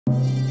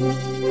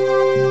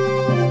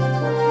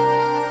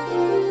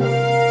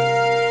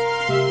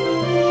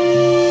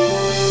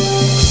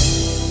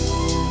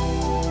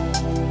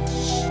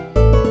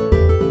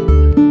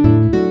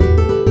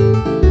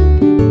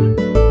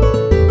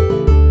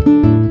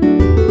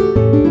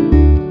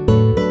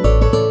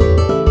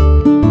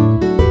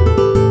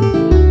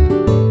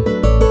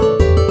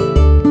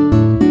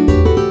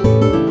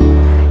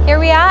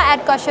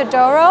Goccia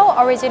D'Oro,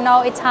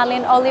 original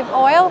Italian olive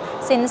oil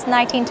since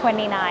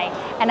 1929.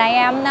 And I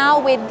am now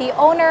with the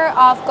owner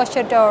of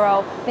Goccia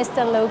D'Oro,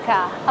 Mr.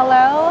 Luca.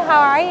 Hello, how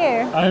are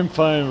you? I'm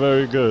fine,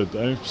 very good.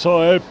 I'm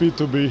so happy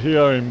to be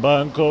here in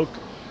Bangkok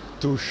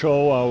to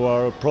show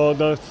our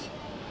products.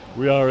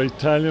 We are an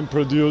Italian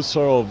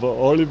producer of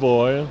olive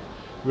oil.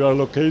 We are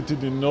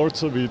located in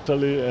north of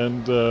Italy,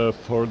 and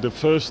for the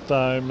first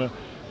time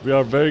we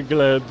are very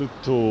glad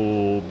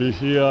to be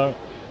here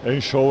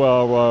and show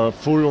our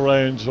full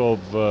range of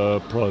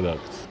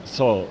products.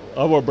 So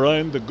our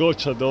brand,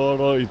 Goccia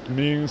D'Oro, it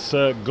means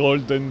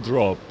golden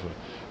drop,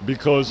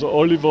 because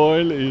olive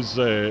oil is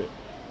a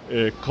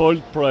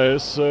cold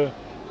press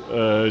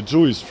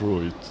juice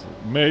fruit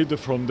made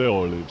from the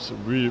olives.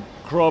 We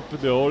crop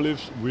the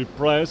olives, we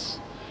press,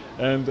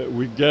 and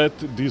we get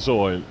this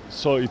oil.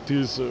 So it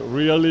is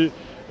really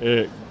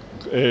a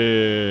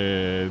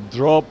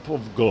drop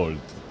of gold,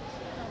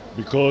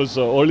 because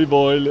olive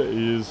oil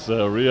is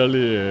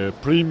really a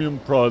premium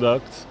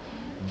product,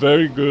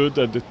 very good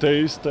at the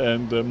taste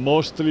and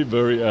mostly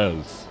very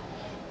healthy.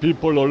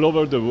 People all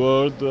over the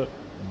world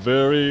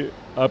very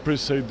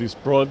appreciate this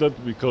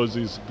product because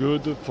it's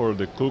good for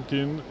the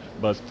cooking,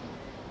 but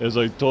as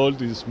I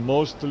told, it's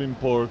mostly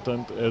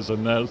important as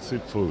an healthy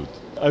food.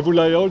 I would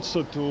like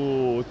also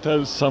to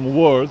tell some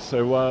words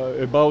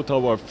about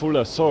our full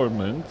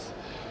assortment.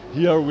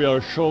 Here we are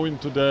showing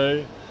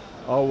today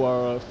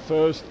our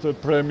first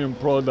premium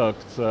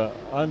product,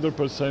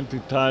 100%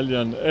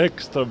 Italian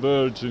extra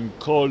virgin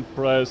cold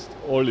pressed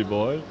olive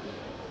oil.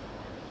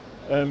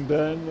 And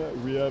then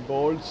we have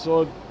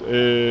also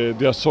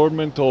the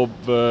assortment of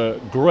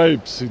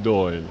grapeseed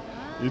oil.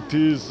 It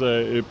is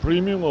a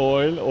premium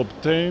oil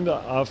obtained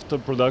after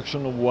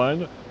production of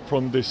wine.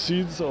 From the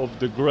seeds of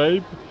the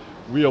grape,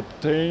 we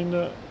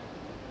obtain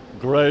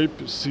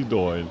grape seed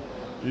oil.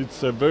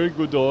 It's a very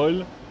good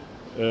oil.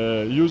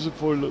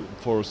 Useful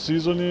for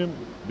seasoning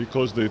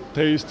because the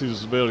taste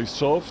is very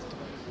soft,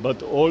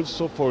 but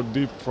also for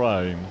deep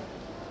frying,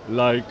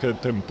 like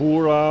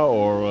tempura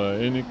or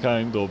any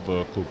kind of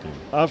cooking.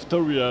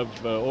 After we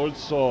have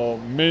also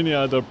many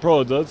other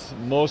products,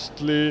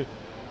 mostly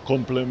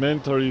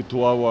complementary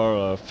to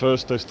our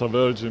first extra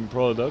virgin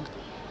product,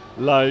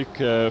 like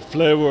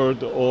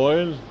flavored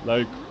oil,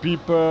 like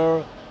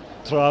pepper,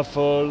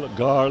 truffle,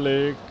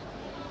 garlic,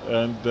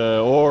 and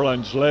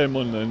orange,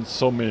 lemon, and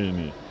so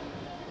many.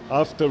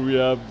 After we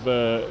have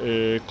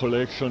a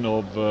collection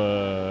of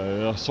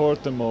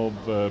assortment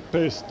of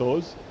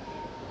pestos.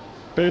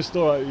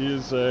 Pesto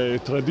is a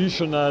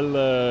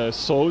traditional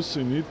sauce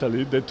in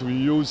Italy that we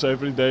use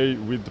every day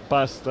with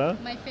pasta.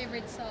 My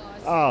favorite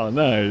sauce. Ah,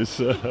 nice.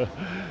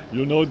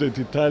 You know that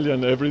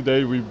Italian every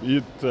day we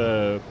eat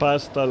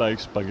pasta like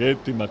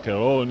spaghetti,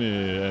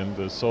 macaroni,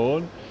 and so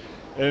on.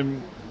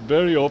 And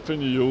very often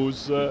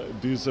use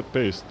this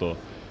pesto.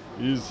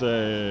 Is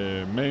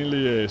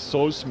mainly a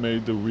sauce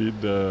made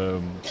with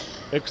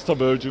extra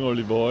virgin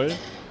olive oil,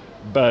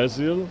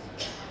 basil,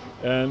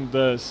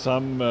 and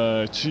some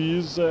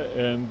cheese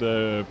and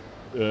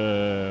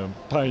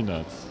pine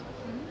nuts.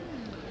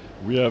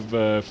 We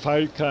have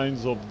 5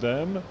 kinds of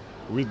them,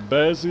 with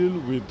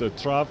basil, with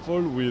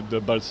truffle,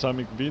 with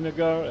balsamic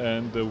vinegar,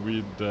 and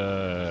with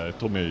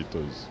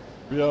tomatoes.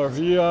 We are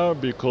here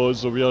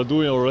because we are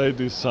doing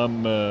already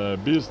some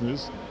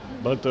business,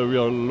 but we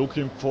are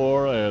looking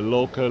for a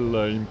local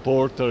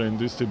importer and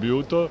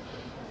distributor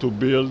to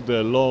build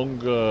a long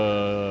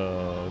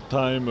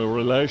time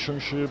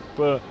relationship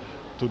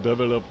to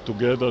develop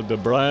together the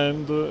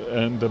brand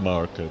and the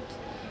market.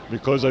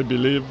 Because I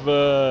believe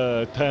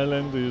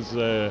Thailand is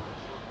a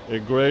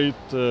great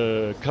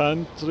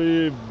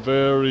country,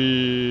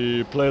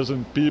 very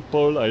pleasant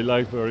people. I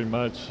like very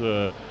much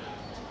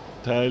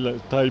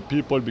Thai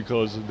people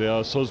because they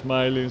are so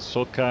smiling,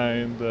 so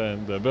kind,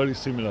 and very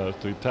similar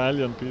to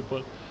Italian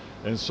people.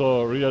 And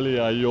so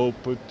really I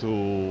hope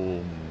to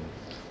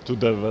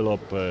develop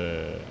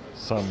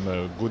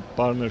some good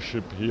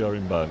partnership here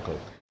in Bangkok.